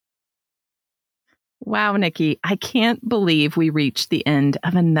Wow, Nikki, I can't believe we reached the end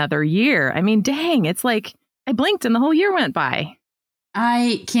of another year. I mean, dang, it's like I blinked and the whole year went by.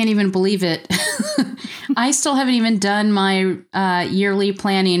 I can't even believe it. I still haven't even done my yearly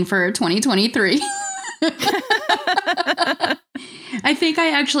planning for 2023. I think I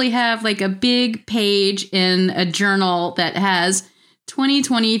actually have like a big page in a journal that has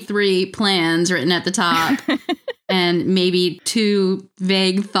 2023 plans written at the top and maybe 2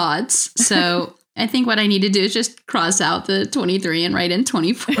 vague thoughts. So I think what I need to do is just cross out the 23 and write in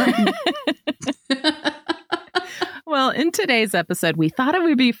 24. Well, in today's episode, we thought it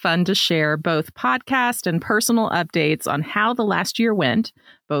would be fun to share both podcast and personal updates on how the last year went,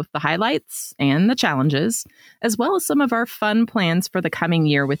 both the highlights and the challenges, as well as some of our fun plans for the coming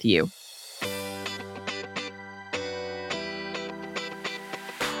year with you.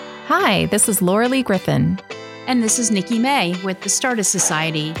 Hi, this is Laura Lee Griffin. And this is Nikki May with the Stardust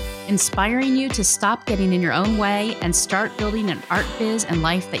Society, inspiring you to stop getting in your own way and start building an art biz and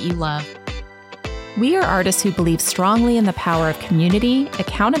life that you love. We are artists who believe strongly in the power of community,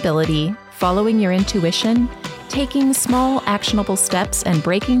 accountability, following your intuition, taking small, actionable steps, and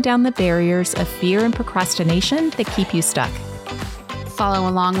breaking down the barriers of fear and procrastination that keep you stuck. Follow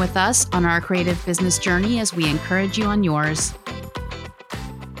along with us on our creative business journey as we encourage you on yours.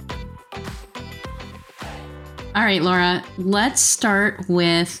 All right, Laura, let's start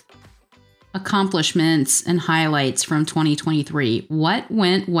with accomplishments and highlights from 2023. What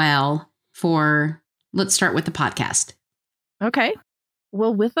went well let's start with the podcast. Okay.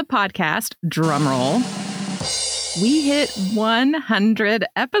 Well, with the podcast, drum roll, we hit 100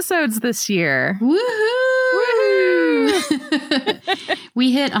 episodes this year. Woohoo! Woohoo!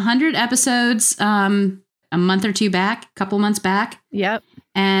 We hit 100 episodes a month or two back, a couple months back. Yep.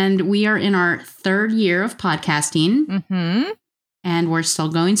 And we are in our 3rd year of podcasting. Mm-hmm. And we're still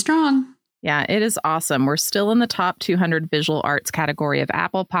going strong. Yeah, it is awesome. We're still in the top 200 visual arts category of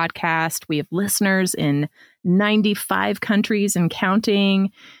Apple Podcast. We have listeners in 95 countries and counting,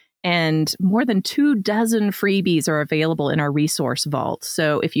 and more than 24 freebies are available in our resource vault.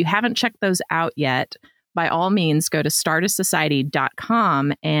 So if you haven't checked those out yet, by all means, go to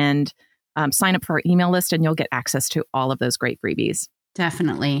stardustsociety.com and sign up for our email list, and you'll get access to all of those great freebies.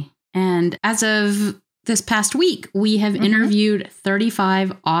 Definitely. And as of this past week, we have interviewed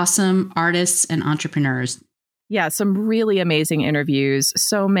 35 awesome artists and entrepreneurs. Yeah, some really amazing interviews,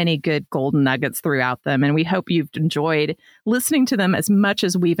 so many good golden nuggets throughout them. And we hope you've enjoyed listening to them as much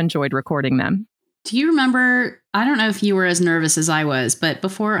as we've enjoyed recording them. Do you remember, I don't know if you were as nervous as I was, but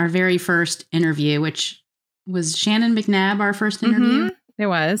before our very first interview, which was Shannon McNabb, our first interview? It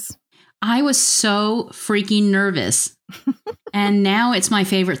was. I was so freaking nervous. And now it's my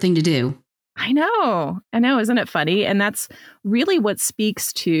favorite thing to do. I know. Isn't it funny? And that's really what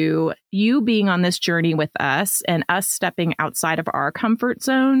speaks to you being on this journey with us and us stepping outside of our comfort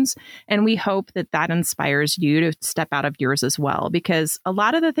zones. And we hope that that inspires you to step out of yours as well, because a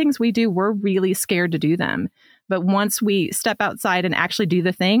lot of the things we do, we're really scared to do them. But once we step outside and actually do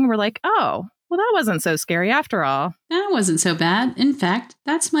the thing, we're like, oh, well, that wasn't so scary after all. That wasn't so bad. In fact,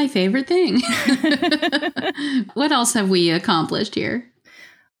 that's my favorite thing. What else have we accomplished here?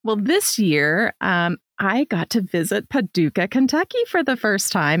 Well, this year, I got to visit Paducah, Kentucky for the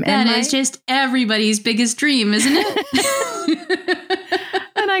first time. That is just everybody's biggest dream, isn't it?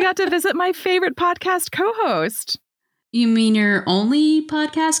 And I got to visit my favorite podcast co-host. You mean your only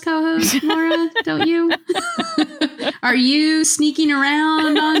podcast co-host, Laura? Don't you? Are you sneaking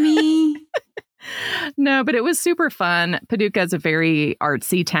around on me? No, but it was super fun. Paducah is a very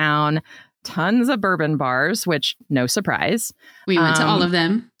artsy town. Tons of bourbon bars, which no surprise. We went to all of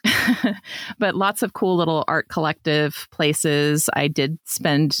them. But lots of cool little art collective places. I did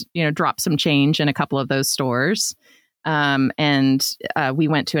drop some change in a couple of those stores. And we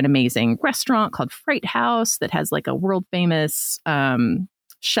went to an amazing restaurant called Fright House that has like a world famous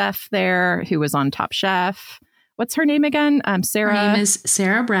chef there who was on Top Chef. What's her name again? Sarah. Her name is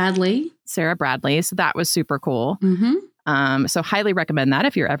Sarah Bradley. Sarah Bradley. So that was super cool. Mm-hmm. So highly recommend that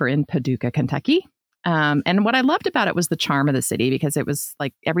if you're ever in Paducah, Kentucky. And what I loved about it was the charm of the city, because it was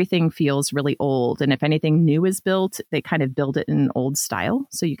like everything feels really old. And if anything new is built, they kind of build it in an old style.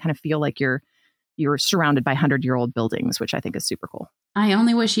 So you kind of feel like you're surrounded by 100-year-old buildings, which I think is super cool. I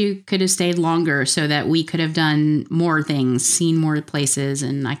only wish you could have stayed longer so that we could have done more things, seen more places,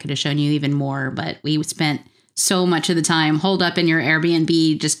 and I could have shown you even more. But we spent so much of the time holed up in your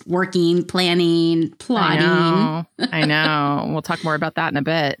Airbnb, just working, planning, plotting. I know. We'll talk more about that in a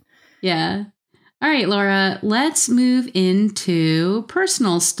bit. Yeah. All right, Laura, let's move into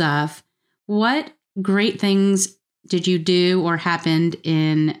personal stuff. What great things did you do or happened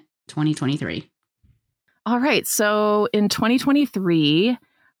in 2023? All right. So in 2023,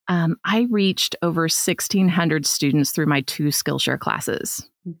 I reached over 1,600 students through my 2 Skillshare classes.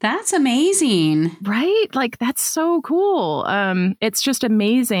 That's amazing. Right? Like, that's so cool. It's just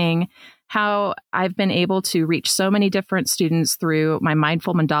amazing how I've been able to reach so many different students through my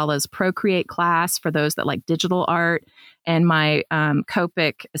Mindful Mandalas Procreate class for those that like digital art, and my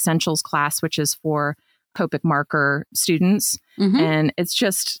Copic Essentials class, which is for Copic marker students. Mm-hmm. And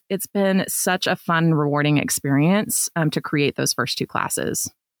it's been such a fun, rewarding experience to create those first 2 classes.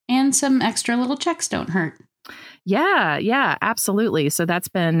 And some extra little checks don't hurt. Yeah, absolutely. So that's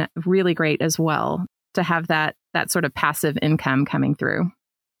been really great as well to have that sort of passive income coming through.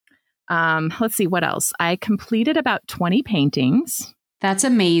 Let's see what else. I completed about 20 paintings. That's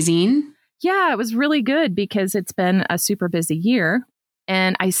amazing. Yeah, it was really good because it's been a super busy year.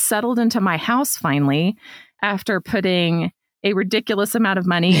 And I settled into my house finally after putting a ridiculous amount of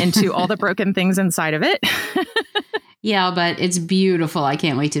money into all the broken things inside of it. Yeah, but it's beautiful. I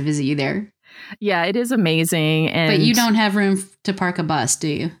can't wait to visit you there. Yeah, it is amazing. And but you don't have room to park a bus, do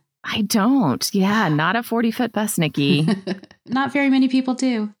you? I don't. Yeah, not a 40-foot bus, Nikki. Not very many people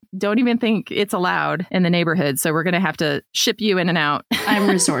do. Don't even think it's allowed in the neighborhood. So we're going to have to ship you in and out. I'm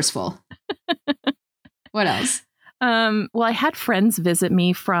resourceful. What else? Well, I had friends visit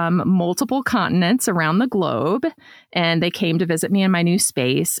me from multiple continents around the globe, and they came to visit me in my new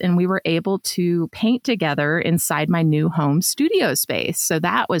space, and we were able to paint together inside my new home studio space. So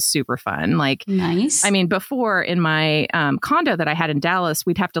that was super fun. Like, nice. I mean, before in my condo that I had in Dallas,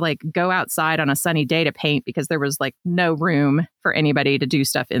 we'd have to like go outside on a sunny day to paint because there was like no room for anybody to do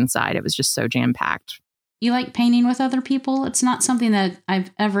stuff inside. It was just so jam-packed. You like painting with other people? It's not something that I've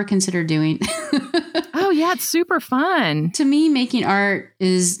ever considered doing. Oh, yeah, it's super fun. To me, making art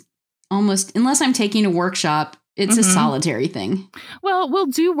is almost, unless I'm taking a workshop, it's a solitary thing. Well, we'll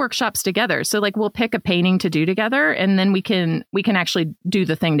do workshops together. So like we'll pick a painting to do together, and then we can actually do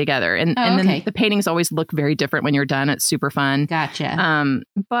the thing together. And then the paintings always look very different when you're done. It's super fun. Gotcha.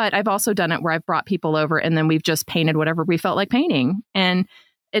 But I've also done it where I've brought people over and then we've just painted whatever we felt like painting. And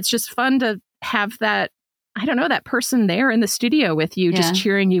it's just fun to have that, I don't know, that person there in the studio with you, just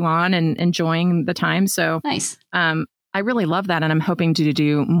cheering you on and enjoying the time. So nice. I really love that. And I'm hoping to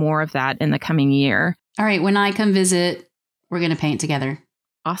do more of that in the coming year. All right. When I come visit, we're going to paint together.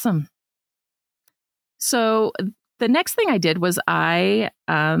 Awesome. So the next thing I did was I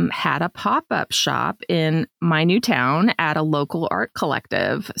had a pop-up shop in my new town at a local art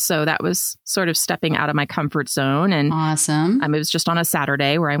collective. So that was sort of stepping out of my comfort zone. And awesome. It was just on a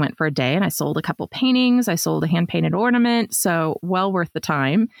Saturday where I went for a day and I sold a couple paintings. I sold a hand-painted ornament. So well worth the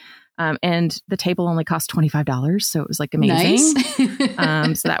time. And the table only cost $25. So it was like amazing.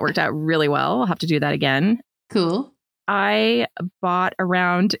 Nice. So that worked out really well. I'll have to do that again. Cool. I bought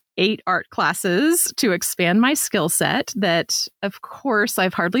around 8 art classes to expand my skill set that, of course,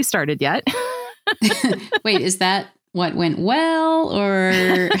 I've hardly started yet. Wait, is that what went well or?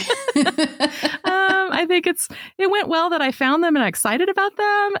 I think it went well that I found them and I'm excited about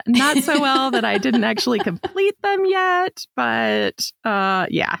them. Not so well that I didn't actually complete them yet. But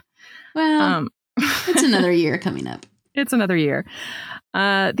yeah. Well, it's another year coming up. It's another year.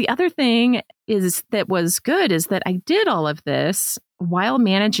 The other thing that was good is that I did all of this while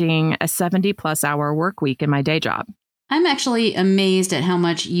managing a 70+ hour work week in my day job. I'm actually amazed at how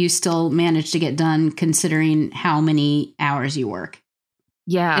much you still manage to get done considering how many hours you work.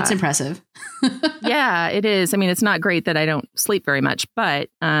 Yeah. It's impressive. Yeah, it is. I mean, it's not great that I don't sleep very much, but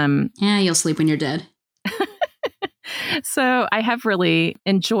yeah, you'll sleep when you're dead. So I have really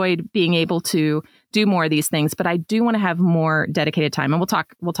enjoyed being able to do more of these things, but I do want to have more dedicated time. And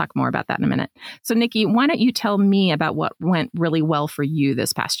we'll talk more about that in a minute. So Nikki, why don't you tell me about what went really well for you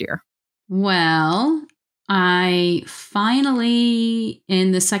this past year? Well, I finally,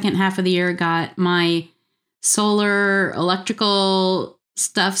 in the second half of the year, got my solar electrical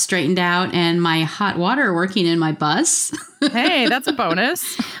stuff straightened out and my hot water working in my bus. Hey, that's a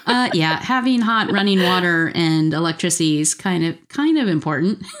bonus. Yeah, having hot running water and electricity is kind of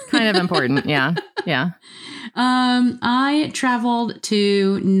important. Kind of important, yeah. Yeah. I traveled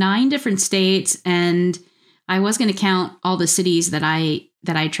to 9 different states, and I was going to count all the cities that I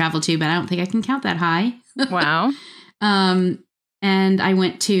traveled to, but I don't think I can count that high. Wow. And I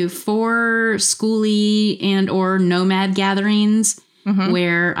went to 4 schoolie and or nomad gatherings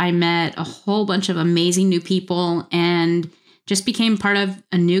where I met a whole bunch of amazing new people and just became part of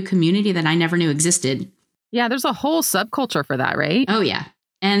a new community that I never knew existed. Yeah, there's a whole subculture for that, right? Oh, yeah.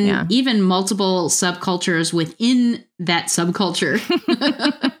 And even multiple subcultures within that subculture.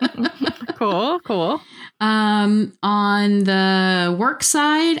 Cool. On the work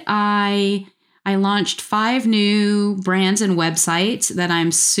side, I I launched 5 new brands and websites that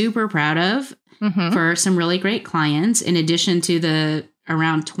I'm super proud of for some really great clients, in addition to the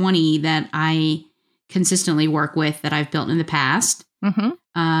around 20 that I consistently work with that I've built in the past.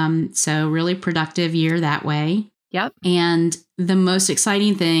 So really productive year that way. Yep. And the most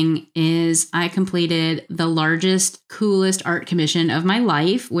exciting thing is I completed the largest, coolest art commission of my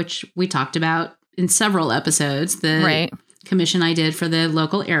life, which we talked about in several episodes. The commission I did for the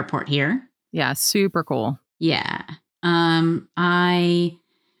local airport here. Yeah, super cool. Yeah. I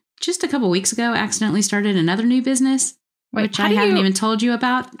just a couple weeks ago accidentally started another new business, which I haven't even told you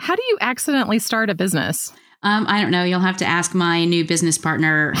about. How do you accidentally start a business? I don't know. You'll have to ask my new business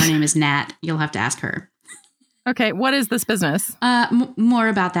partner. Her name is Nat. You'll have to ask her. Okay. What is this business? More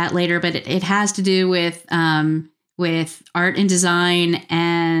about that later, but it has to do with art and design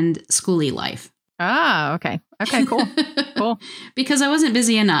and schooly life. Ah, okay. Okay, cool. Cool. Because I wasn't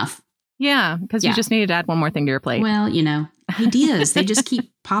busy enough. Yeah, because you just needed to add one more thing to your plate. Well, ideas, they just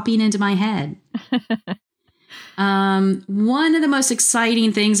keep popping into my head. One of the most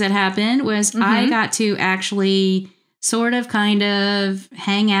exciting things that happened was I got to actually sort of kind of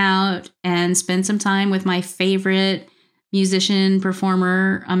hang out and spend some time with my favorite musician,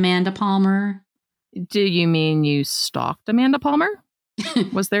 performer, Amanda Palmer. Do you mean you stalked Amanda Palmer?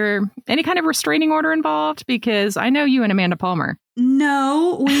 Was there any kind of restraining order involved? Because I know you and Amanda Palmer.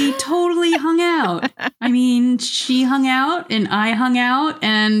 No, we totally hung out. I mean, she hung out and I hung out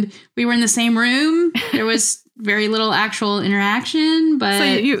and we were in the same room. There was very little actual interaction, but... So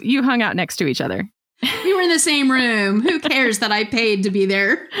you hung out next to each other. We were in the same room. Who cares that I paid to be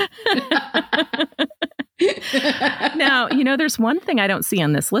there? Now, there's one thing I don't see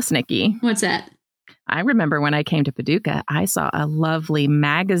on this list, Nikki. What's that? I remember when I came to Paducah, I saw a lovely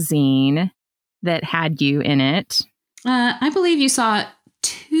magazine that had you in it. I believe you saw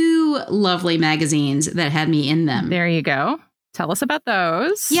 2 lovely magazines that had me in them. There you go. Tell us about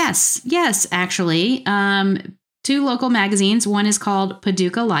those. Yes, actually. 2 local magazines. One is called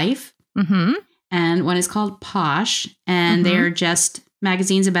Paducah Life. And one is called Posh. And they're just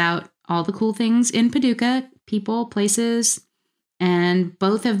magazines about all the cool things in Paducah, people, places. And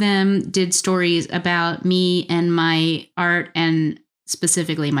both of them did stories about me and my art and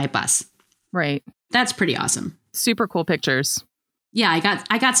specifically my bus. Right. That's pretty awesome. Super cool pictures. Yeah,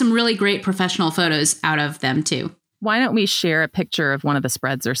 I got some really great professional photos out of them too. Why don't we share a picture of one of the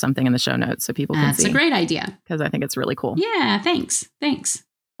spreads or something in the show notes so people can see? That's a great idea. Because I think it's really cool. Yeah, thanks.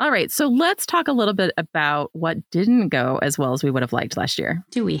 All right, so let's talk a little bit about what didn't go as well as we would have liked last year.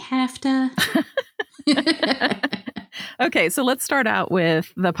 Do we have to? Okay, so let's start out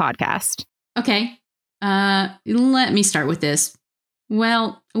with the podcast. Okay, let me start with this.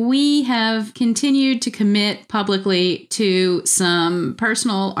 Well, we have continued to commit publicly to some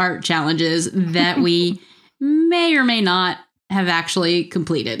personal art challenges that we may or may not have actually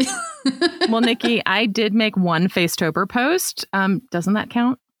completed. Well, Nikki, I did make one Facetober post. Doesn't that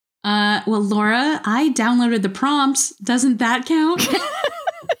count? Well, Laura, I downloaded the prompts. Doesn't that count?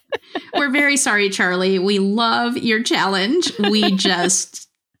 We're very sorry, Charlie. We love your challenge. We just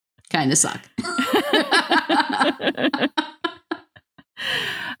kind of suck.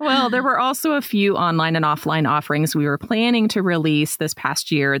 Well, there were also a few online and offline offerings we were planning to release this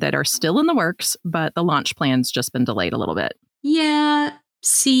past year that are still in the works, but the launch plan's just been delayed a little bit. Yeah.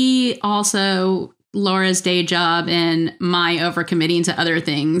 See also Laura's day job and my overcommitting to other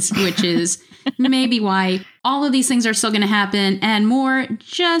things, which is maybe why all of these things are still going to happen and more,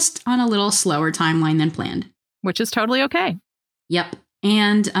 just on a little slower timeline than planned. Which is totally okay. Yep.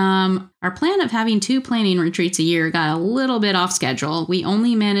 And our plan of having 2 planning retreats a year got a little bit off schedule. We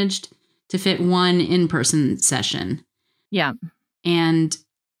only managed to fit 1 in-person session. Yeah. And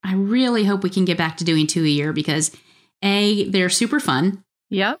I really hope we can get back to doing 2 a year because A, they're super fun.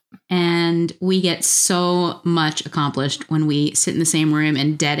 Yep. And we get so much accomplished when we sit in the same room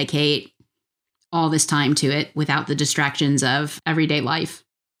and dedicate all this time to it without the distractions of everyday life.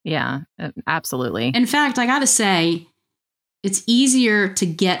 Yeah, absolutely. In fact, I got to say, it's easier to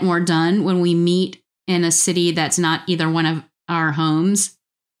get more done when we meet in a city that's not either one of our homes,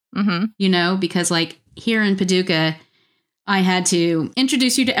 because like here in Paducah, I had to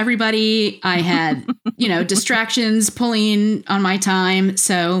introduce you to everybody. I had, distractions pulling on my time.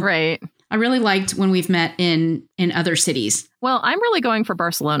 So right. I really liked when we've met in other cities. Well, I'm really going for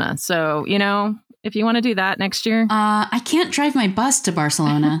Barcelona. So, if you want to do that next year. I can't drive my bus to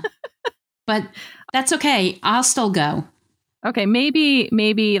Barcelona, but that's okay. I'll still go. Okay,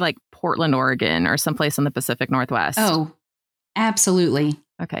 maybe like Portland, Oregon, or someplace in the Pacific Northwest. Oh, absolutely.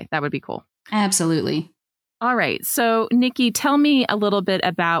 Okay, that would be cool. Absolutely. All right. So, Nikki, tell me a little bit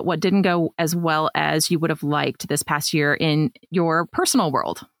about what didn't go as well as you would have liked this past year in your personal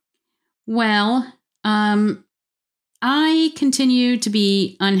world. Well, I continue to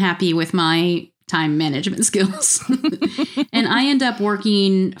be unhappy with my time management skills. And I end up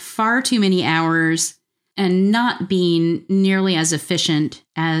working far too many hours and not being nearly as efficient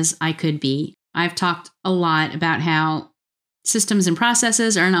as I could be. I've talked a lot about how systems and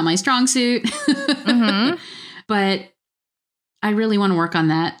processes are not my strong suit. Mm-hmm. But I really want to work on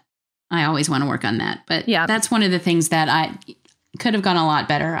that. I always want to work on that. But that's one of the things that I could have gone a lot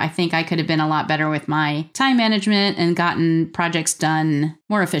better. I think I could have been a lot better with my time management and gotten projects done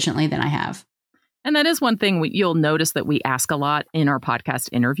more efficiently than I have. And that is one thing you'll notice that we ask a lot in our podcast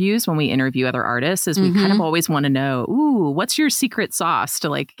interviews when we interview other artists is we kind of always want to know, what's your secret sauce to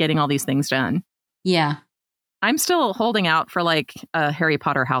like getting all these things done? Yeah. I'm still holding out for like a Harry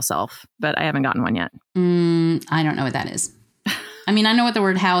Potter house elf, but I haven't gotten one yet. I don't know what that is. I mean, I know what the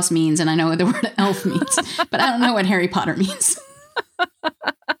word house means and I know what the word elf means, but I don't know what Harry Potter means.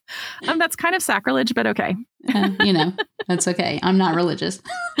 That's kind of sacrilege, but okay. That's okay. I'm not religious.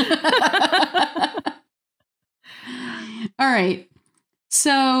 All right.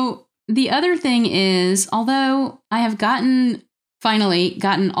 So the other thing is, although I have finally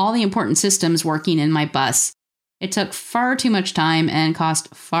gotten all the important systems working in my bus, it took far too much time and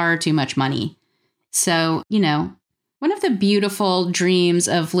cost far too much money. So, one of the beautiful dreams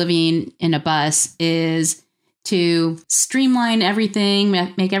of living in a bus is to streamline everything,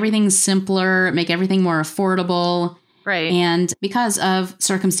 make everything simpler, make everything more affordable. Right. And because of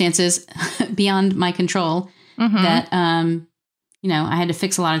circumstances beyond my control, that, I had to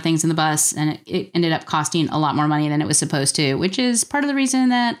fix a lot of things in the bus and it ended up costing a lot more money than it was supposed to, which is part of the reason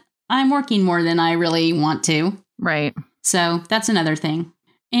that I'm working more than I really want to. Right. So that's another thing.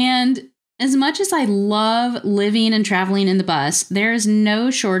 And as much as I love living and traveling in the bus, there's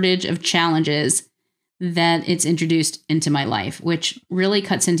no shortage of challenges that it's introduced into my life, which really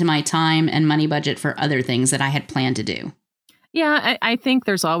cuts into my time and money budget for other things that I had planned to do. Yeah, I think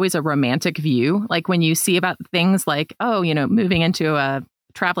there's always a romantic view. Like when you see about things like, moving into a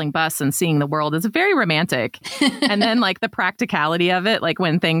traveling bus and seeing the world is very romantic. And then like the practicality of it, like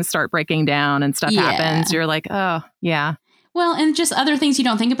when things start breaking down and stuff happens, you're like, oh, yeah. Well, and just other things you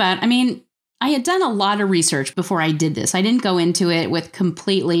don't think about. I mean, I had done a lot of research before I did this. I didn't go into it with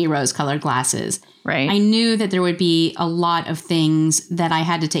completely rose-colored glasses. Right. I knew that there would be a lot of things that I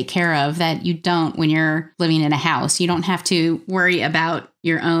had to take care of that you don't when you're living in a house. You don't have to worry about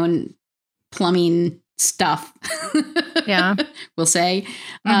your own plumbing stuff. Yeah. We'll say.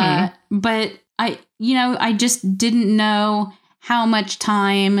 But I just didn't know how much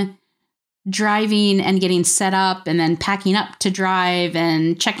time driving and getting set up and then packing up to drive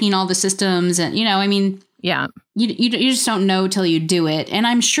and checking all the systems. And, yeah, you just don't know till you do it. And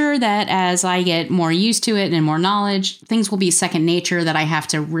I'm sure that as I get more used to it and more knowledge, things will be second nature that I have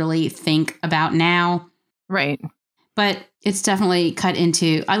to really think about now. Right. But it's definitely cut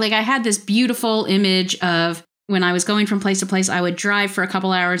into, I had this beautiful image of when I was going from place to place, I would drive for a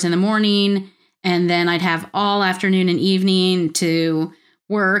couple hours in the morning and then I'd have all afternoon and evening to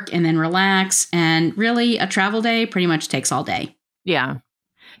work and then relax. And really a travel day pretty much takes all day. Yeah.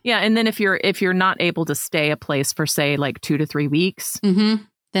 Yeah. And then if you're not able to stay a place for, say, like 2 to 3 weeks, then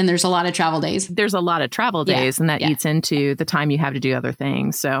there's a lot of travel days. There's a lot of travel days and that eats into the time you have to do other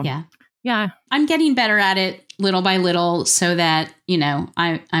things. So, yeah. I'm getting better at it little by little so that,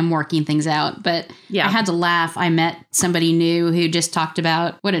 I'm working things out. But I had to laugh. I met somebody new who just talked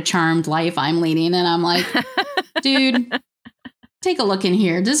about what a charmed life I'm leading. And I'm like, dude, take a look in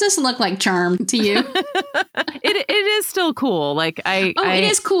here. Does this look like charm to you? It is still cool. Like it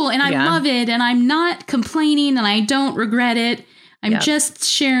is cool. And I love it. And I'm not complaining and I don't regret it. I'm just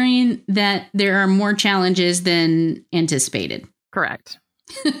sharing that there are more challenges than anticipated. Correct.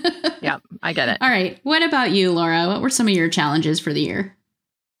 Yeah, I get it. All right. What about you, Laura? What were some of your challenges for the year?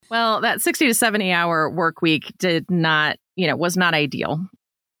 Well, that 60 to 70 hour work week was not ideal.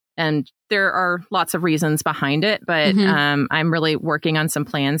 And there are lots of reasons behind it, but I'm really working on some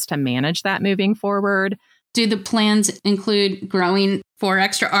plans to manage that moving forward. Do the plans include growing 4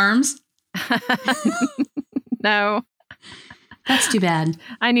 extra arms? No. That's too bad.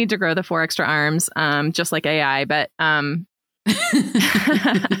 I need to grow the 4 extra arms, just like AI, but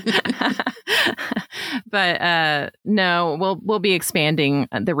no, we'll be expanding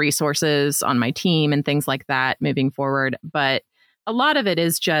the resources on my team and things like that moving forward. But a lot of it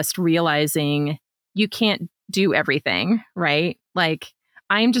is just realizing you can't do everything, right? Like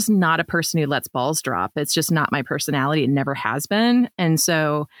I'm just not a person who lets balls drop. It's just not my personality. It never has been. And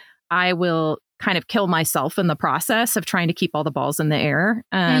so I will kind of kill myself in the process of trying to keep all the balls in the air.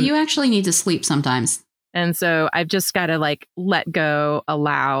 Yeah, you actually need to sleep sometimes. And so I've just got to like let go,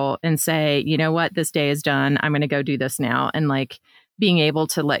 allow, and say, you know what, this day is done. I'm going to go do this now. And like being able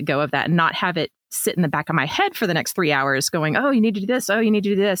to let go of that and not have it sit in the back of my head for the next 3 hours going, oh, you need to do this. Oh, you need to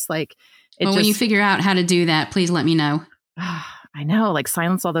do this. Like, when you figure out how to do that, please let me know. I know, like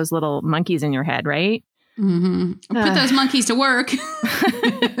silence all those little monkeys in your head, right? Mm-hmm. Put those monkeys to work.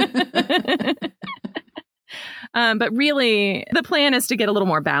 But really, the plan is to get a little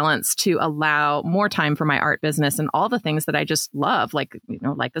more balance to allow more time for my art business and all the things that I just love, like,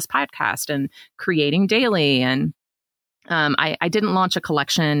 like this podcast and creating daily. And I didn't launch a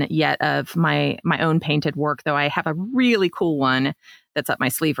collection yet of my own painted work, though I have a really cool one that's up my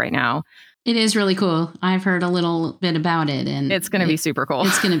sleeve right now. It is really cool. I've heard a little bit about it, and it's going to be super cool.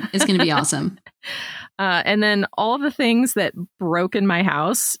 It's going to be awesome. And then all the things that broke in my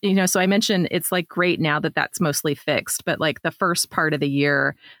house, so I mentioned it's like great now that that's mostly fixed. But like the first part of the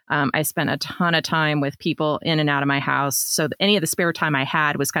year, I spent a ton of time with people in and out of my house. So any of the spare time I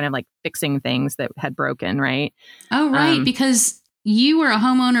had was kind of like fixing things that had broken. Right. Oh, right. Because you were a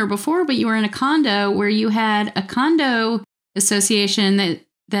homeowner before, but you were in a condo where you had a condo association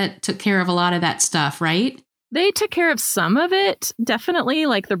that took care of a lot of that stuff, right? They took care of some of it, definitely,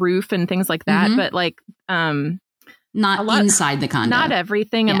 like the roof and things like that. Mm-hmm. But like, not inside the condo, not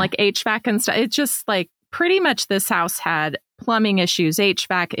everything, and like HVAC and stuff. It's just like pretty much this house had plumbing issues,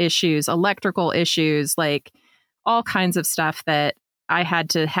 HVAC issues, electrical issues, like all kinds of stuff that I had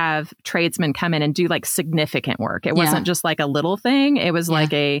to have tradesmen come in and do like significant work. It wasn't just like a little thing. It was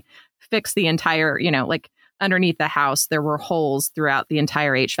like a fix the entire, like. Underneath the house, there were holes throughout the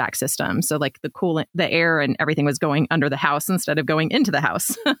entire HVAC system. So like the air and everything was going under the house instead of going into the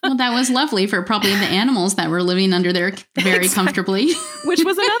house. Well, that was lovely for probably the animals that were living under there very comfortably. Which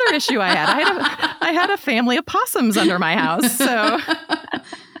was another issue I had. I had a family of possums under my house. So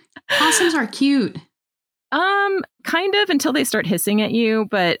possums are cute. Kind of until they start hissing at you.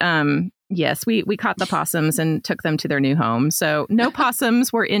 But yes, we caught the possums and took them to their new home. So no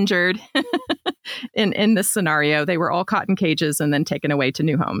possums were injured in this scenario. They were all caught in cages and then taken away to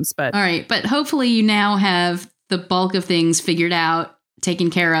new homes. But all right. But hopefully you now have the bulk of things figured out, taken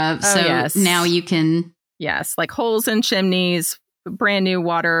care of. So now you can. Yes. Like holes in chimneys, brand new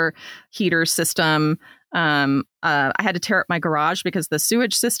water heater system. I had to tear up my garage because the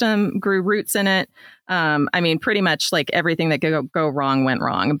sewage system grew roots in it. I mean, pretty much like everything that could go wrong went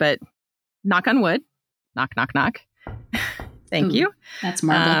wrong, but knock on wood, knock, knock, knock. Thank you. That's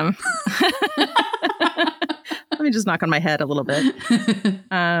marble. Let me just knock on my head a little bit.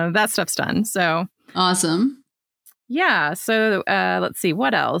 That stuff's done. So awesome. Yeah. So let's see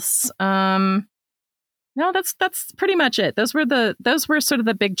what else. No, that's pretty much it. Those were sort of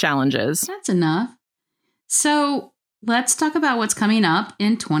the big challenges. That's enough. So let's talk about what's coming up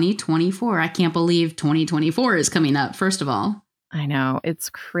in 2024. I can't believe 2024 is coming up, first of all. I know. It's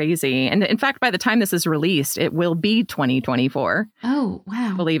crazy. And in fact, by the time this is released, it will be 2024. Oh,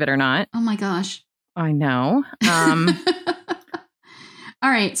 wow. Believe it or not. Oh, my gosh. I know.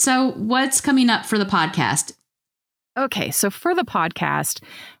 All right. So what's coming up for the podcast? Okay, so for the podcast,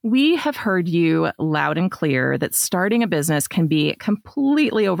 we have heard you loud and clear that starting a business can be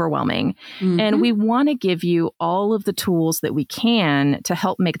completely overwhelming. Mm-hmm. And we want to give you all of the tools that we can to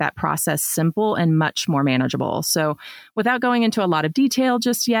help make that process simple and much more manageable. So without going into a lot of detail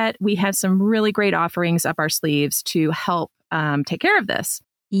just yet, we have some really great offerings up our sleeves to help take care of this.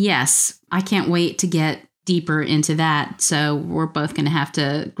 Yes, I can't wait to get deeper into that. So we're both going to have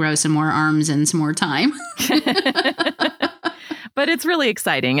to grow some more arms and some more time. But it's really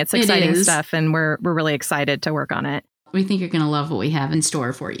exciting. It's exciting stuff, and we're really excited to work on it. We think you're going to love what we have in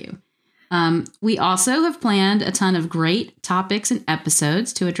store for you. We also have planned a ton of great topics and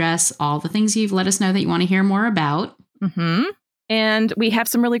episodes to address all the things you've let us know that you want to hear more about. Mm-hmm. And we have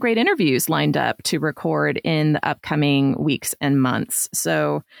some really great interviews lined up to record in the upcoming weeks and months.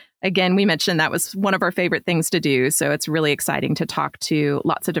 So again, we mentioned that was one of our favorite things to do. So it's really exciting to talk to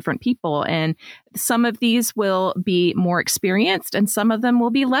lots of different people. And some of these will be more experienced and some of them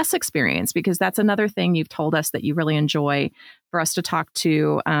will be less experienced, because that's another thing you've told us that you really enjoy, for us to talk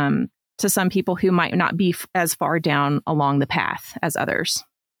to some people who might not be as far down along the path as others.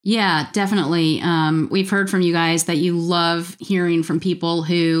 Yeah, definitely. We've heard from you guys that you love hearing from people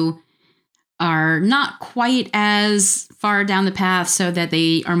who are not quite as far down the path, so that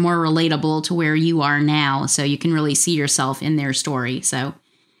they are more relatable to where you are now, so you can really see yourself in their story. So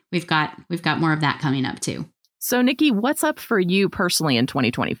we've got more of that coming up too. So Nikki, what's up for you personally in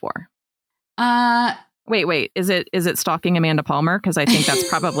 2024? Wait. Is it stalking Amanda Palmer? Because I think that's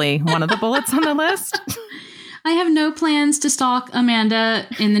probably one of the bullets on the list. I have no plans to stalk Amanda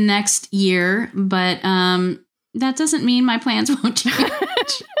in the next year, but that doesn't mean my plans won't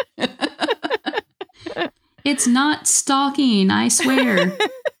change. It's not stalking, I swear.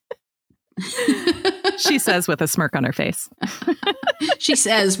 She says with a smirk on her face. She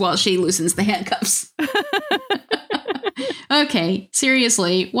says while she loosens the handcuffs. Okay,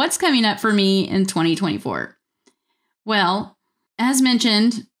 seriously, what's coming up for me in 2024? Well, as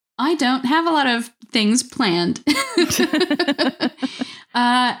mentioned, I don't have a lot of things planned.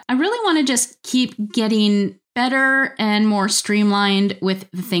 I really want to just keep getting better and more streamlined with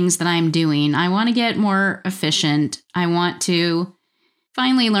the things that I'm doing. I want to get more efficient. I want to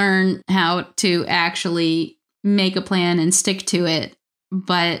finally learn how to actually make a plan and stick to it,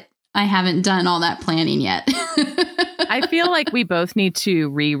 but I haven't done all that planning yet. I feel like we both need to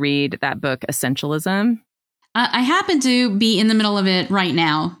reread that book, Essentialism. I happen to be in the middle of it right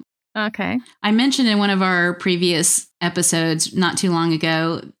now. Okay. I mentioned in one of our previous episodes not too long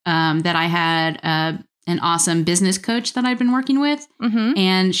ago that I had an awesome business coach that I'd been working with. Mm-hmm.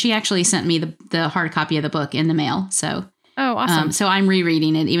 And she actually sent me the hard copy of the book in the mail. So, oh, awesome. So I'm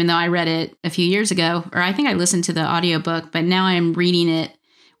rereading it, even though I read it a few years ago, or I think I listened to the audiobook, but now I'm reading it,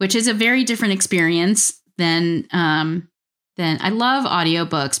 which is a very different experience than I love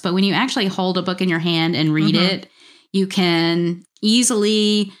audiobooks. But when you actually hold a book in your hand and read it, you can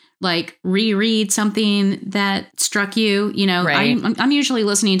easily like reread something that struck you. You know, right. I'm usually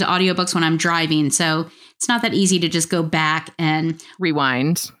listening to audiobooks when I'm driving. So it's not that easy to just go back and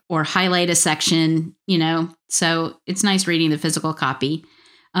rewind or highlight a section, you know, so it's nice reading the physical copy.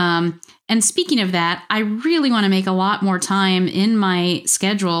 And speaking of that, I really want to make a lot more time in my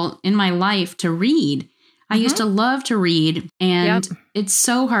schedule, in my life to read. I used to love to read, and it's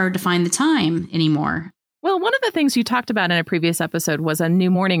so hard to find the time anymore. Well, one of the things you talked about in a previous episode was a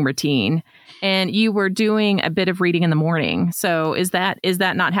new morning routine, and you were doing a bit of reading in the morning. So is that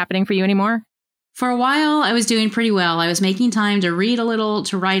not happening for you anymore? For a while, I was doing pretty well. I was making time to read a little,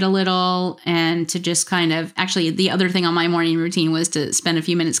 to write a little, and to just kind of, actually, the other thing on my morning routine was to spend a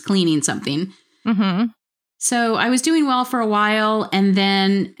few minutes cleaning something. Mm-hmm. So I was doing well for a while. And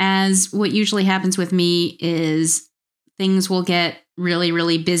then, as what usually happens with me is things will get really,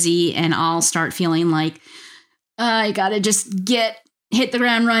 really busy, and I'll start feeling like I got to just hit the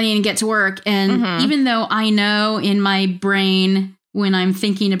ground running and get to work. And even though I know in my brain when I'm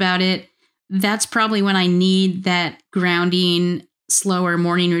thinking about it, that's probably when I need that grounding, slower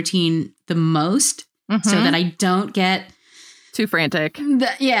morning routine the most, so that I don't get too frantic.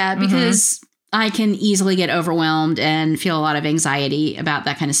 Because I can easily get overwhelmed and feel a lot of anxiety about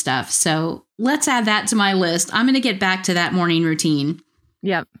that kind of stuff. So let's add that to my list. I'm going to get back to that morning routine.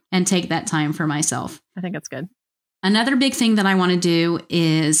 Yep. And take that time for myself. I think that's good. Another big thing that I want to do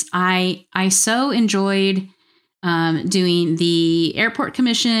is I so enjoyed doing the airport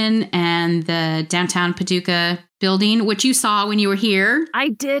commission and the downtown Paducah building, which you saw when you were here. I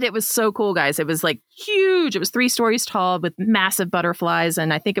did. It was so cool, guys. It was like huge. It was 3 stories tall with massive butterflies.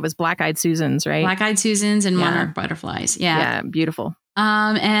 And I think it was Black-Eyed Susans, right? Black-Eyed Susans and monarch butterflies. Yeah. Yeah. Beautiful.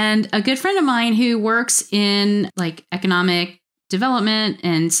 And a good friend of mine who works in like economic development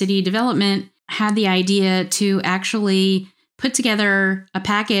and city development had the idea to actually put together a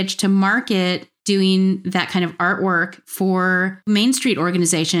package to market doing that kind of artwork for Main Street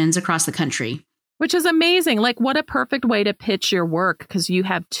organizations across the country. Which is amazing. Like, what a perfect way to pitch your work, because you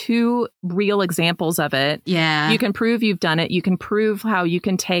have 2 real examples of it. Yeah. You can prove you've done it. You can prove how you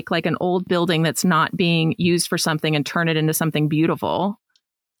can take like an old building that's not being used for something and turn it into something beautiful.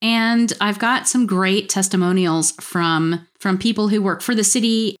 And I've got some great testimonials from people who work for the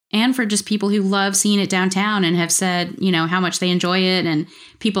city and for just people who love seeing it downtown and have said, you know, how much they enjoy it, and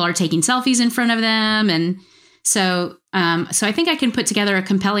people are taking selfies in front of them. And so I think I can put together a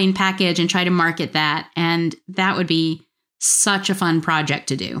compelling package and try to market that. And that would be such a fun project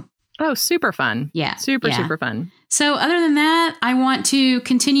to do. Oh, super fun. Yeah. Super fun. So other than that, I want to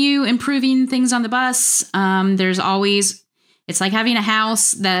continue improving things on the bus. There's always... It's like having a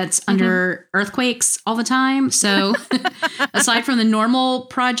house that's under earthquakes all the time. So aside from the normal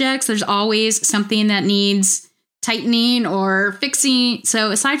projects, there's always something that needs tightening or fixing.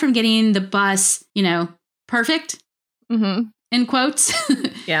 So aside from getting the bus, you know, perfect, in quotes,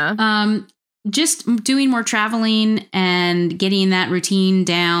 just doing more traveling and getting that routine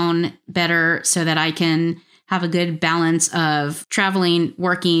down better so that I can have a good balance of traveling,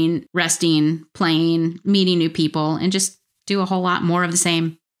 working, resting, playing, meeting new people, and just do a whole lot more of the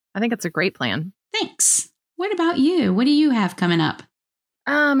same. I think it's a great plan. Thanks. What about you? What do you have coming up?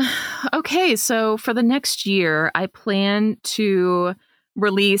 Um, okay, so for the next year, I plan to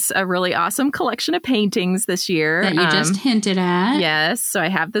release a really awesome collection of paintings this year. That you just hinted at. Yes, so I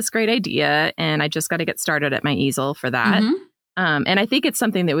have this great idea, and I just got to get started at my easel for that. And I think it's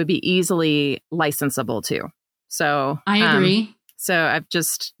something that would be easily licensable too. So I agree. So I've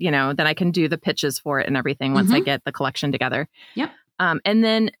just, then I can do the pitches for it and everything once I get the collection together. Yep. And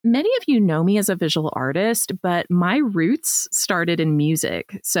then many of you know me as a visual artist, but my roots started in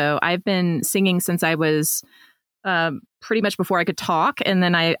music. So I've been singing since I was pretty much before I could talk. And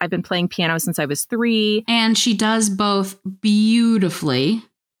then I've been playing piano since I was 3. And she does both beautifully.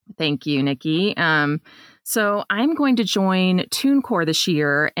 Thank you, Nikki. So I'm going to join TuneCore this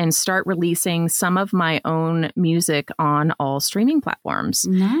year and start releasing some of my own music on all streaming platforms.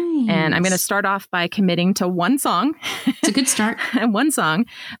 Nice. And I'm going to start off by committing to one song. It's a good start. One song.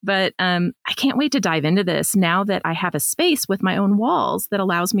 But I can't wait to dive into this now that I have a space with my own walls that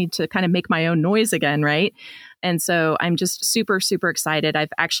allows me to kind of make my own noise again, right? And so I'm just super, super excited.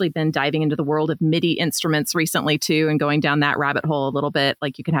 I've actually been diving into the world of MIDI instruments recently, too, and going down that rabbit hole a little bit.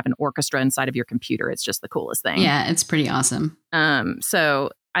 Like you can have an orchestra inside of your computer. It's just the coolest thing. Yeah, it's pretty awesome.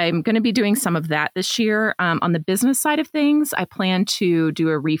 So I'm going to be doing some of that this year. On the business side of things, I plan to do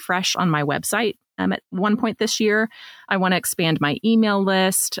a refresh on my website. At one point this year, I want to expand my email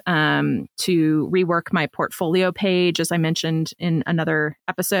list, to rework my portfolio page, as I mentioned in another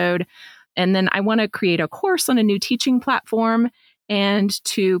episode. And then I want to create a course on a new teaching platform and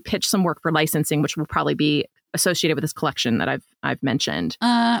to pitch some work for licensing, which will probably be associated with this collection that I've mentioned.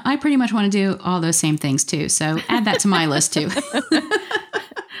 I pretty much want to do all those same things too. So add that to my list too.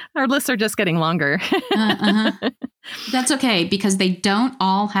 Our lists are just getting longer. That's okay, because they don't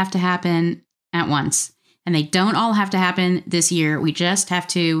all have to happen at once. And they don't all have to happen this year. We just have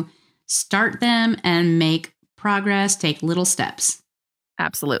to start them and make progress, take little steps.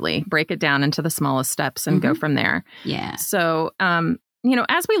 Absolutely. Break it down into the smallest steps and go from there. Yeah. So,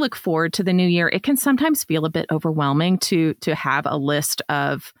 as we look forward to the new year, it can sometimes feel a bit overwhelming to have a list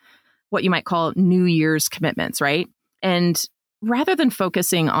of what you might call New Year's commitments, right? And rather than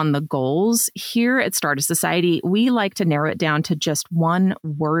focusing on the goals, here at Stardust Society, we like to narrow it down to just one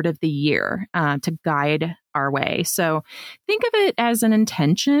word of the year to guide our way. So think of it as an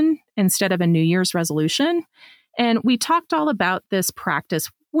intention instead of a New Year's resolution. And we talked all about this practice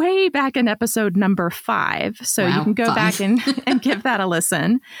way back in episode number 5. So you can go back and give that a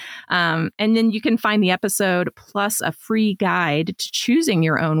listen. And then you can find the episode plus a free guide to choosing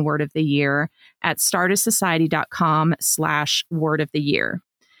your own word of the year at stardustsociety.com/word of the year.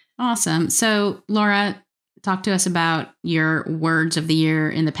 Awesome. So Laura, talk to us about your words of the year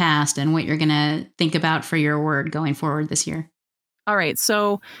in the past and what you're going to think about for your word going forward this year. All right.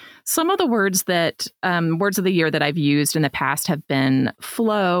 So some of the words words of the year that I've used in the past have been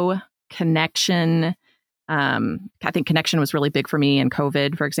flow, connection. I think connection was really big for me in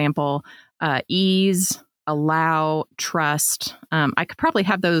COVID, for example. Ease, allow, trust. I could probably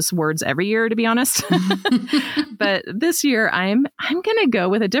have those words every year, to be honest. But this year, I'm going to go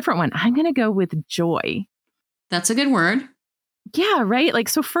with a different one. I'm going to go with joy. That's a good word. Yeah, right. Like,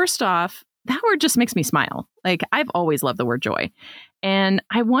 so first off, that word just makes me smile. Like, I've always loved the word joy. And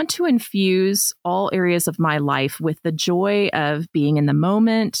I want to infuse all areas of my life with the joy of being in the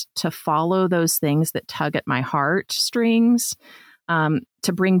moment, to follow those things that tug at my heartstrings, to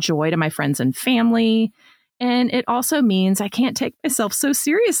bring joy to my friends and family. And it also means I can't take myself so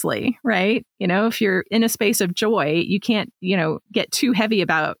seriously, right? If you're in a space of joy, you can't, get too heavy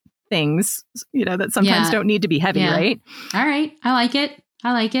about things, that sometimes don't need to be heavy, right? All right. I like it.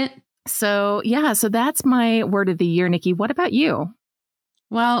 So that's my word of the year, Nikki. What about you?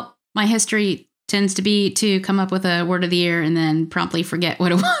 Well, my history tends to be to come up with a word of the year and then promptly forget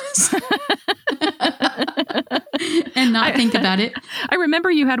what it was and not think about it. I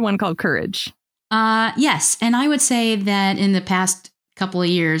remember you had one called courage. Yes. And I would say that in the past couple of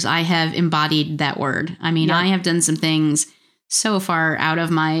years, I have embodied that word. I mean, I have done some things so far out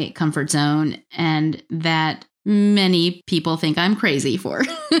of my comfort zone and that many people think I'm crazy for.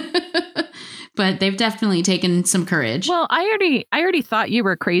 But they've definitely taken some courage. Well, I already thought you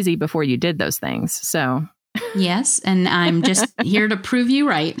were crazy before you did those things. So yes, and I'm just here to prove you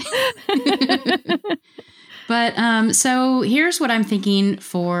right. But so here's what I'm thinking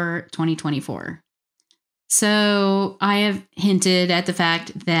for 2024. So I have hinted at the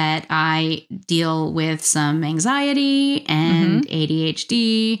fact that I deal with some anxiety and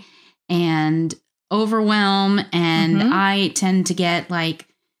ADHD and overwhelm, and I tend to get like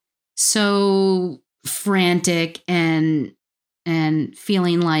so frantic and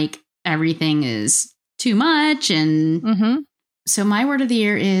feeling like everything is too much and So my word of the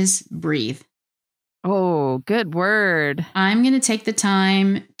year is breathe. Oh, good word. I'm going to take the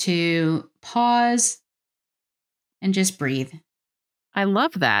time to pause and just breathe. I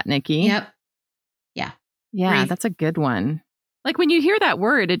love that, Nikki. Yep. Yeah, Breathe. that's a good one. Like when you hear that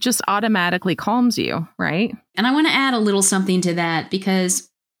word, it just automatically calms you, right? And I want to add a little something to that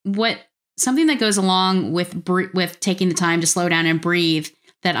because something that goes along with taking the time to slow down and breathe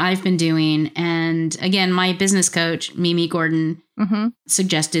that I've been doing. And again, my business coach, Mimi Gordon,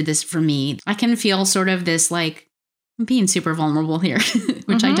 suggested this for me. I can feel sort of this, like, I'm being super vulnerable here,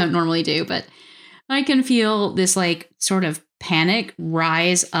 which I don't normally do, but I can feel this like sort of panic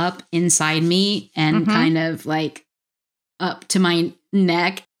rise up inside me and kind of like up to my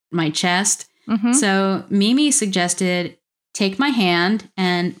neck, my chest. So Mimi suggested take my hand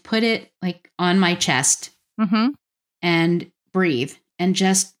and put it like on my chest and breathe. And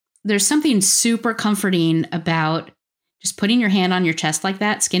just, there's something super comforting about just putting your hand on your chest like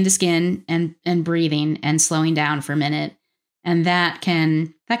that, skin to skin, and breathing and slowing down for a minute. And that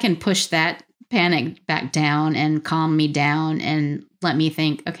can push that panic back down and calm me down and let me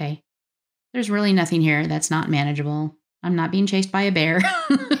think, okay, there's really nothing here that's not manageable. I'm not being chased by a bear,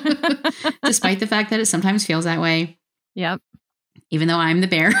 despite the fact that it sometimes feels that way. Yep. Even though I'm the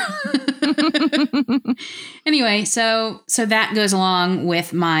bear. Anyway, so that goes along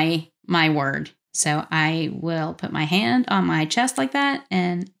with my word. So I will put my hand on my chest like that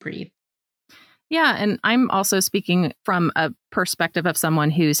and breathe. Yeah. And I'm also speaking from a perspective of someone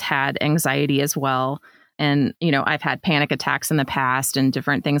who's had anxiety as well. And, you know, I've had panic attacks in the past and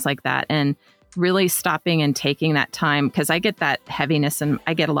different things like that. And really stopping and taking that time, because I get that heaviness and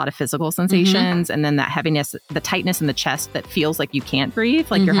I get a lot of physical sensations and then that heaviness, the tightness in the chest that feels like you can't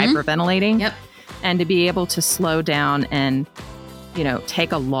breathe, like you're hyperventilating. Yep. And to be able to slow down and, you know,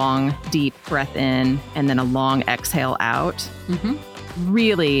 take a long, deep breath in and then a long exhale out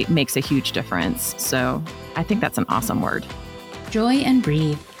really makes a huge difference. So I think that's an awesome word. Joy and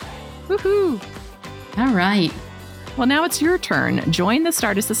breathe. Woohoo. All right. Well, now it's your turn. Join the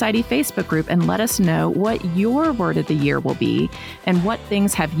Stardust Society Facebook group and let us know what your word of the year will be and what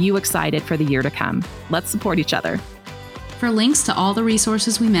things have you excited for the year to come. Let's support each other. For links to all the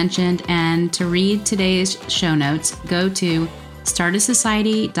resources we mentioned and to read today's show notes, go to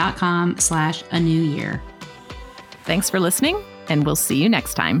startustsociety.com/a-new-year. Thanks for listening, and we'll see you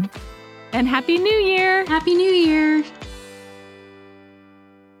next time. And Happy New Year! Happy New Year!